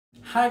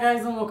Hi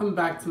guys, and welcome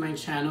back to my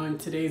channel. In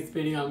today's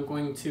video I'm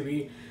going to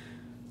be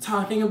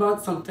talking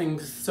about something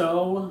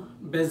so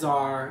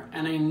bizarre,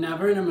 and I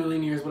never in a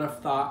million years would have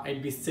thought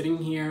I'd be sitting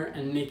here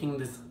and making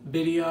this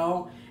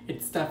video.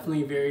 It's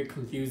definitely very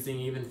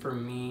confusing even for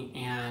me,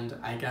 and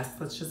I guess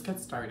let's just get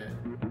started.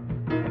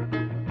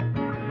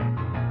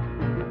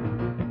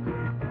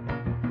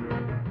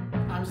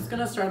 I'm just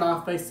gonna start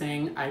off by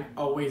saying I've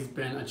always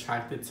been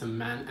attracted to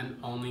men and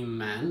only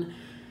men.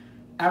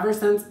 Ever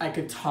since I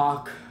could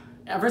talk,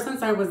 ever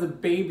since I was a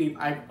baby,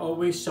 I've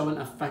always shown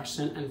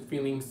affection and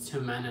feelings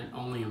to men and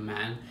only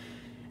men.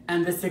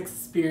 And this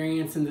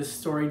experience and this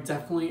story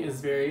definitely is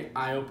very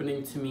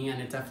eye-opening to me,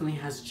 and it definitely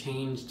has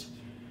changed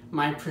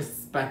my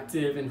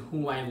perspective and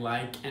who I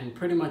like and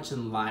pretty much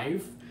in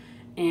life.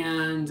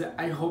 And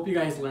I hope you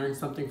guys learn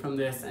something from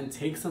this and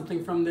take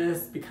something from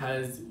this,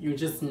 because you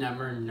just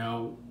never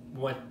know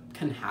what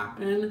can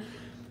happen.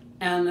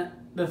 And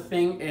the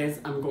thing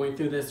is, I'm going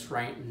through this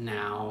right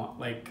now.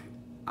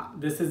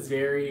 This is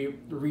very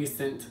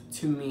recent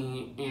to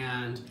me,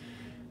 and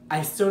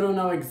I still don't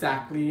know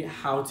exactly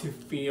how to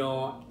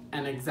feel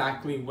and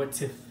exactly what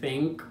to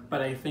think,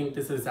 but I think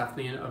this is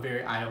definitely a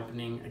very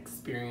eye-opening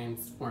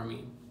experience for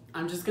me.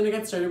 I'm just gonna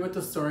get started with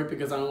the story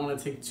because I don't want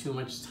to take too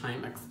much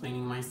time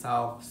explaining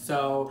myself.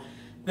 So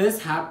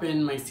this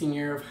happened my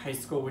senior year of high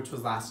school, which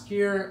was last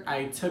year.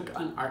 I took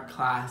an art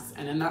class,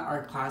 and in that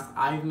art class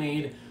I've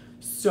made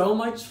so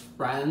much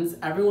friends.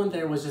 Everyone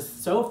there was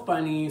just so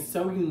funny,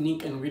 so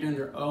unique and weird in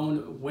their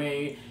own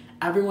way.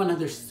 Everyone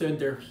understood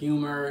their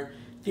humor.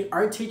 The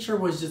art teacher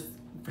was just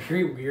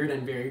very weird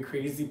and very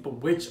crazy, but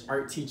which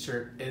art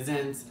teacher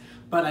isn't?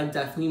 But I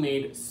definitely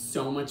made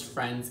so much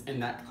friends in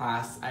that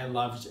class. I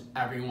loved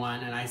everyone,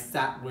 and I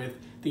sat with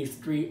these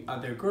 3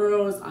 other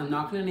girls. I'm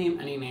not gonna name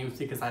any names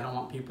because I don't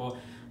want people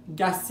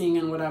guessing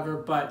and whatever,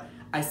 but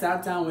I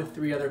sat down with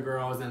 3 other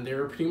girls, and they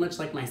were pretty much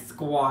like my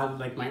squad,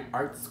 like my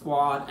art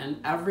squad. And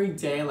every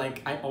day,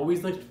 I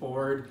always looked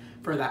forward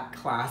for that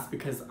class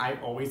because I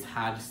always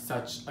had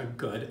such a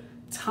good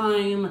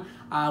time.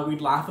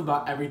 We'd laugh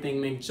about everything,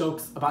 make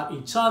jokes about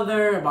each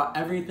other, about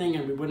everything,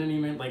 and we wouldn't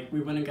even, we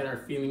wouldn't get our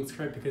feelings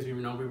hurt because we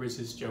know we were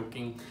just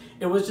joking.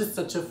 It was just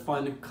such a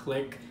fun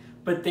clique.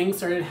 But things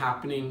started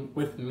happening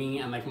with me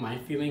and my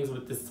feelings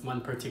with this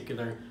one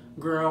particular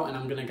girl, and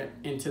I'm gonna get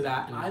into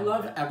that. And I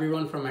love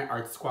everyone from my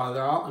art squad.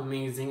 They're all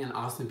amazing and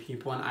awesome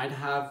people, and I'd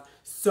have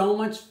so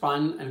much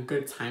fun and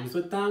good times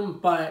with them.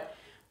 But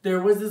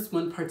there was this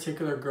one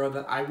particular girl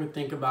that I would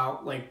think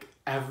about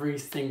every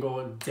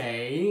single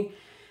day.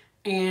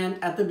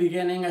 And at the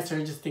beginning, I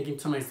started just thinking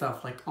to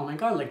myself, oh my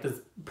god,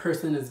 this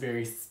person is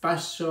very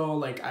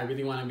special. I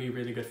really want to be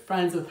really good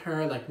friends with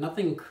her.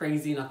 Nothing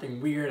crazy, nothing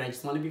weird. I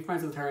just want to be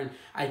friends with her, and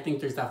I think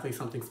there's definitely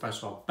something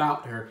special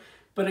about her.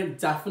 But it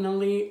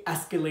definitely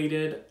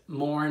escalated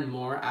more and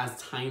more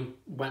as time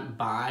went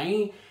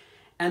by,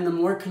 and the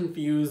more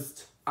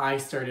confused I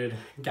started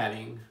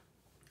getting.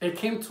 It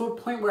came to a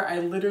point where I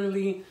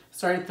literally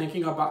started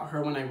thinking about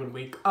her when I would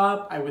wake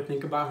up. I would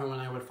think about her when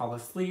I would fall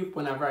asleep.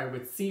 Whenever I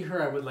would see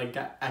her, I would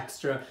get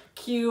extra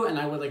cute, and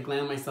I would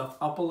glam myself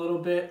up a little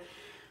bit.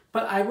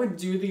 But I would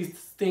do these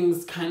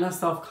things kind of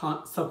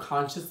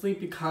subconsciously,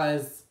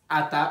 because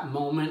at that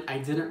moment I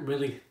didn't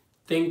really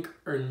think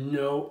or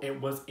know it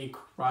was a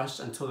crush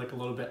until a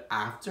little bit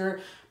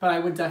after. But I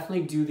would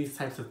definitely do these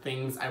types of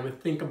things. I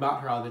would think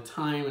about her all the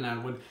time, and I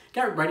would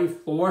get ready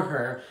for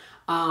her.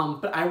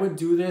 But I would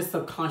do this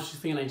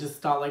subconsciously, and I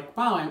just thought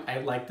wow, I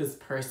like this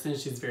person.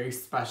 She's very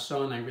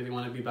special, and I really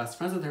want to be best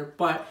friends with her.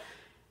 But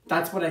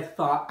that's what I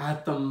thought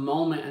at the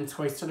moment,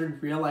 until I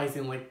started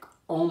realizing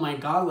oh my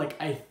god,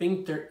 I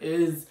think there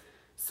is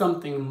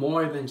something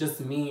more than just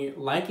me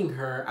liking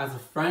her as a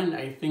friend.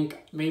 I think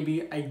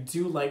maybe I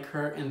do like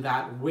her in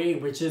that way,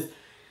 which is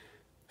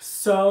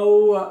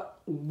so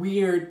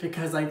weird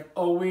because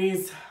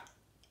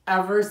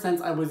ever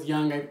since I was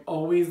young, I've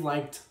always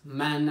liked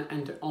men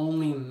and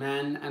only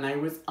men, and I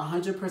was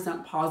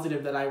 100%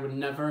 positive that I would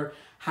never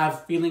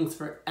have feelings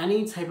for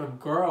any type of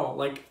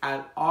girl,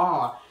 at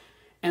all.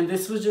 And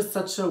this was just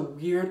such a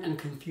weird and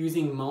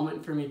confusing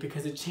moment for me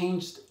because it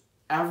changed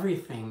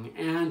everything.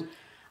 And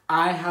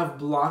I have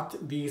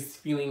blocked these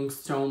feelings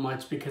so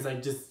much because I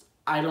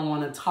don't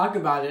want to talk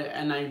about it,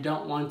 and I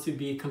don't want to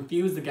be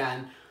confused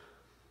again.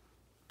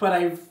 But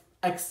I've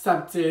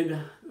accepted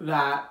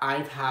that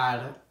I've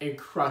had a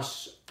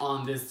crush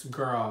on this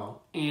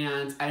girl,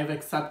 and I've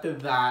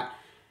accepted that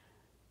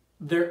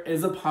there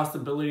is a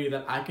possibility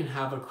that I can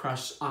have a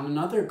crush on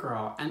another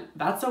girl, and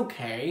that's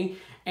okay.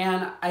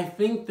 And I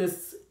think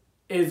this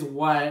is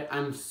what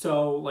I'm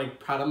so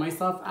proud of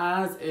myself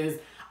as, is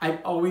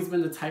I've always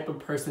been the type of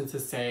person to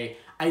say,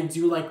 I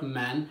do like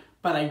men,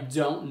 but I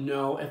don't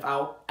know if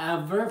I'll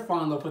ever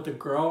fall in love with a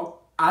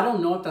girl. I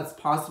don't know if that's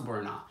possible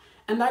or not.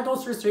 And that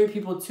goes for straight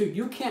people too.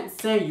 You can't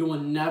say you will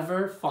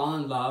never fall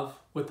in love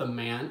with a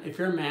man. If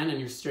you're a man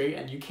and you're straight,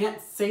 and you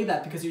can't say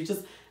that because you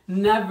just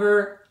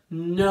never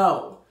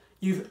know.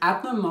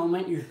 At the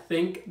moment, you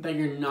think that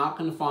you're not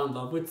going to fall in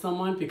love with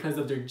someone because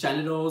of their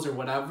genitals or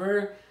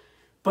whatever,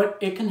 but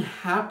it can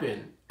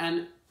happen.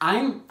 And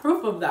I'm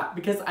proof of that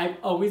because I've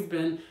always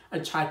been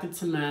attracted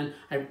to men.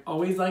 I've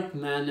always liked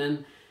men,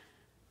 and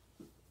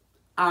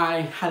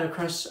I had a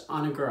crush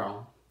on a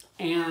girl.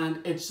 And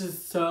it's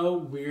just so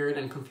weird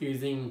and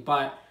confusing,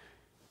 but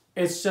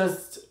it's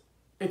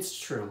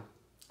true.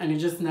 And you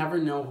just never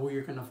know who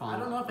you're gonna fall in. I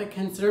don't know if I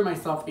consider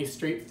myself a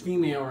straight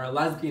female or a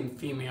lesbian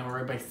female or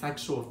a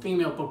bisexual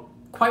female, but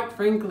quite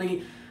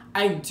frankly,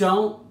 I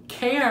don't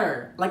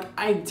care. Like,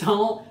 I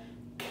don't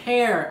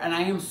care. And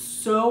I am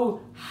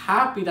so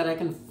happy that I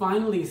can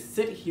finally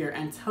sit here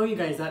and tell you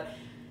guys that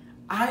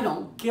I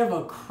don't give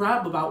a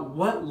crap about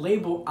what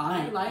label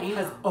I am. Life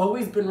has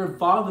always been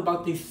revolved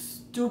about these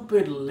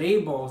stupid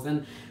labels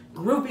and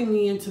grouping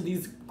me into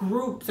these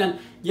groups. And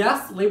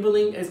yes,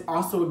 labeling is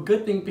also a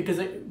good thing because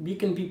we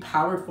can be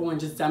powerful and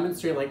just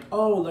demonstrate like,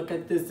 oh, look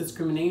at this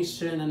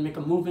discrimination and make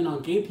a movement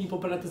on gay people.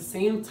 But at the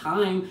same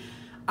time,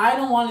 I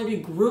don't want to be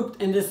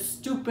grouped in this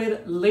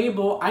stupid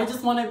label. I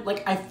just want to,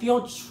 like, I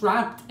feel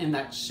trapped in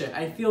that shit.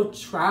 I feel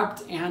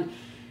trapped, and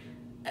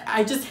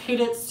I just hate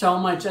it so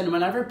much. And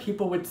whenever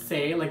people would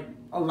say, like,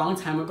 a long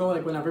time ago,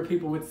 like, whenever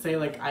people would say,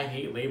 like, I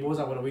hate labels,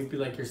 I would always be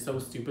like, you're so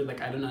stupid,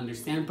 like, I don't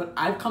understand. But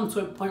I've come to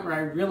a point where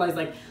I realize,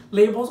 like,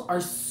 labels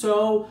are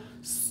so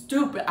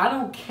stupid. I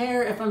don't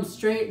care if I'm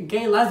straight,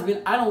 gay,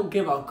 lesbian, I don't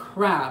give a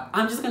crap.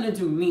 I'm just gonna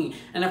do me.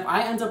 And if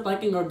I end up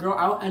liking a girl,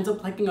 I'll end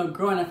up liking a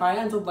girl. And if I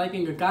end up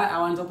liking a guy,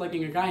 I'll end up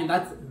liking a guy. And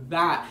that's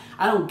that.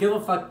 I don't give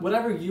a fuck.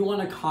 Whatever you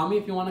want to call me,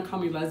 if you want to call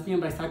me lesbian,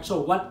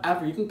 bisexual,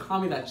 whatever, you can call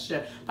me that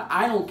shit. But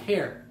I don't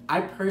care.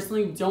 I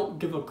personally don't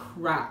give a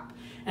crap.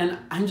 And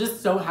I'm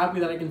just so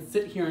happy that I can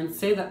sit here and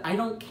say that I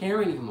don't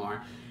care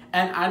anymore.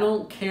 And I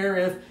don't care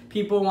if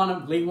people want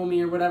to label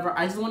me or whatever.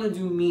 I just want to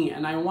do me,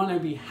 and I want to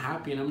be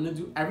happy, and I'm going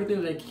to do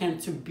everything that I can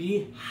to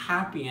be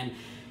happy. And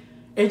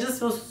it just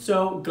feels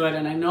so good.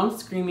 And I know I'm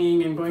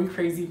screaming and going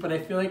crazy, but I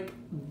feel like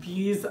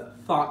these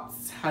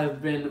thoughts have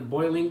been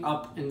boiling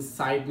up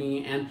inside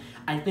me. And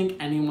I think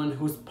anyone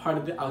who's part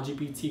of the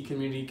LGBT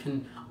community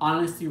can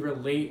honestly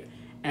relate.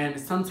 And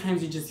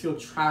sometimes you just feel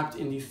trapped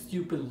in these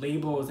stupid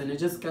labels, and it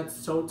just gets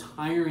so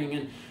tiring.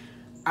 And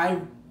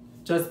I've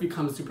just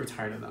become super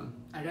tired of them.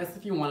 I guess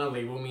if you want to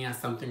label me as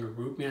something or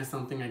group me as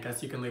something, I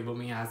guess you can label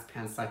me as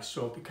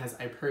pansexual, because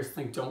I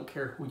personally don't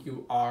care who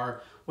you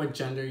are, what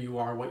gender you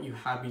are, what you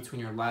have between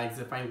your legs.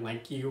 If I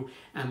like you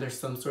and there's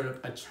some sort of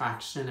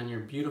attraction and you're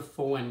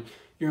beautiful and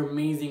you're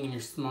amazing and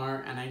you're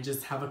smart and I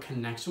just have a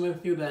connection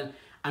with you, then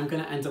I'm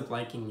going to end up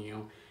liking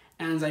you.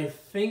 And I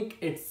think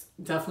it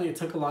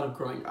took a lot of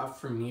growing up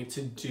for me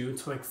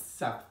to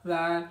accept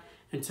that,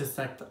 and to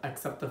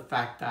accept the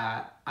fact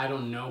that I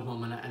don't know who I'm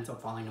gonna end up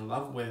falling in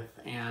love with.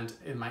 And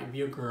it might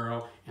be a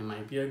girl, it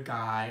might be a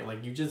guy,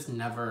 like, you just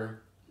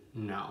never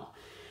know.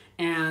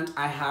 And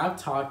I have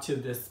talked to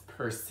this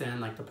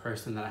person, like the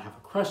person that I have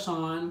a crush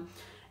on,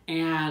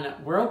 and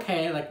we're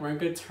okay, like, we're in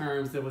good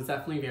terms. It was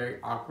definitely very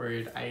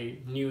awkward. I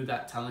knew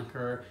that telling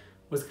her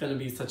was gonna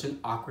be such an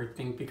awkward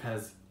thing,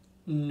 because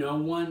no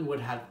one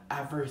would have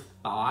ever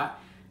thought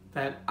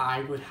that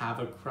I would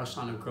have a crush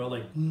on a girl.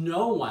 Like,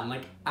 no one,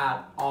 like,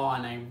 at all.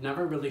 And I've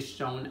never really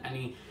shown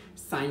any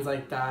signs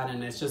like that,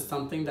 and it's just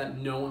something that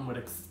no one would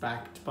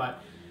expect.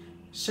 But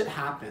shit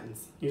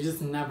happens. You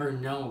just never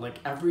know. Like,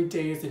 every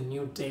day is a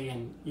new day,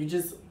 and you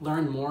just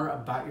learn more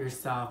about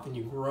yourself, and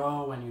you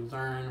grow and you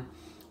learn.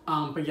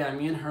 But yeah,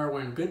 me and her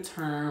were in good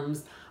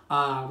terms.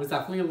 It was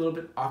definitely a little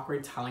bit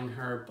awkward telling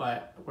her,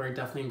 but we're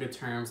definitely in good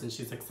terms, and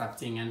she's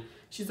accepting, and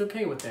she's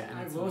okay with it. And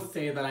I will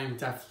say that I'm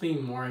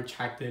definitely more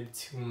attracted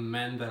to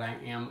men than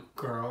I am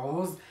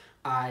girls.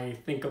 I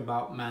think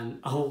about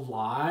men a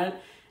lot,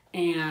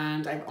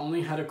 and I've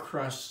only had a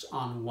crush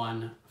on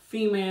one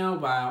female,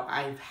 while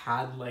I've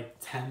had like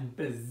 10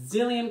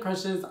 bazillion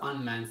crushes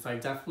on men. So I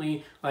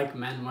definitely like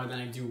men more than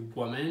I do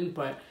women,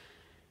 but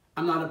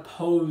I'm not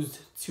opposed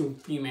to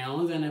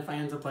females, and if I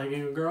end up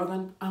liking a girl,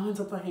 then I'll end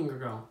up liking a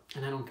girl,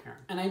 and I don't care.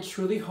 And I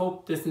truly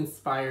hope this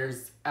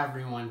inspires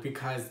everyone,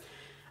 because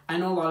I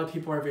know a lot of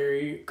people are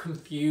very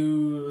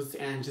confused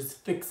and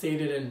just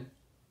fixated in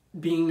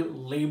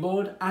being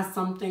labeled as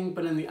something,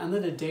 but in the end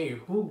of the day,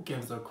 who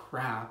gives a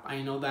crap?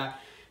 I know that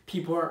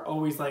people are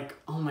always like,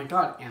 oh my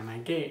god, am I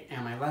gay?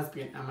 Am I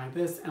lesbian? Am I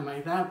this? Am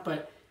I that?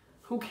 But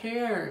who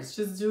cares?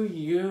 Just do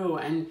you,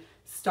 and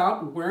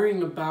stop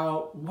worrying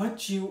about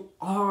what you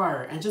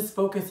are, and just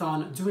focus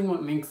on doing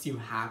what makes you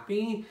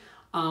happy.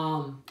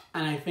 And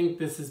I think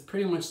this is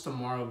pretty much the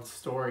moral of the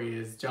story,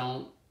 is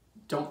don't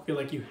feel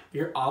like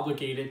you're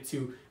obligated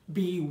to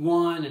be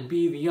one and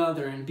be the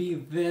other and be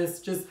this.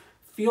 Just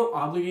feel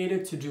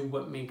obligated to do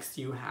what makes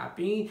you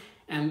happy.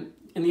 And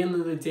in the end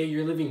of the day,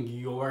 you're living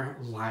your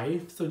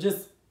life. So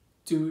just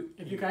do.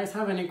 If you guys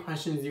have any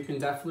questions, you can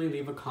definitely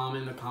leave a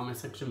comment in the comment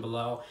section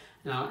below,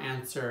 and I'll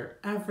answer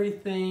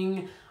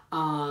everything.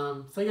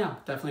 So yeah,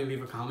 definitely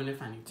leave a comment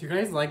if any. Do you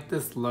guys like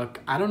this look?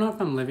 I don't know if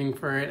I'm living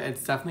for it.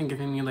 It's definitely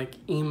giving me like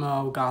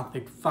emo,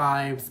 gothic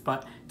vibes,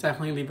 but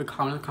definitely leave a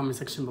comment in the comment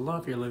section below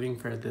if you're living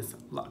for this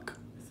look.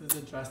 This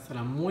is the dress that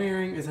I'm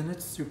wearing. Isn't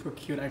it super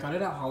cute? I got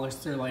it at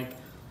Hollister like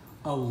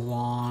a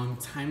long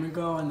time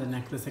ago, and the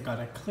necklace I got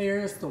at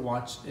Claire's. The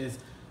watch is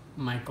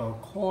Michael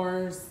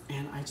Kors,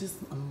 and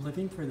I'm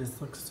living for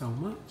this look so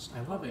much.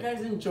 I love it. If you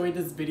guys enjoyed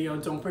this video,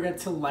 don't forget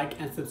to like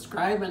and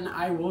subscribe, and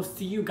I will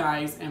see you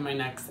guys in my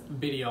next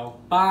video.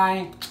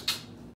 Bye!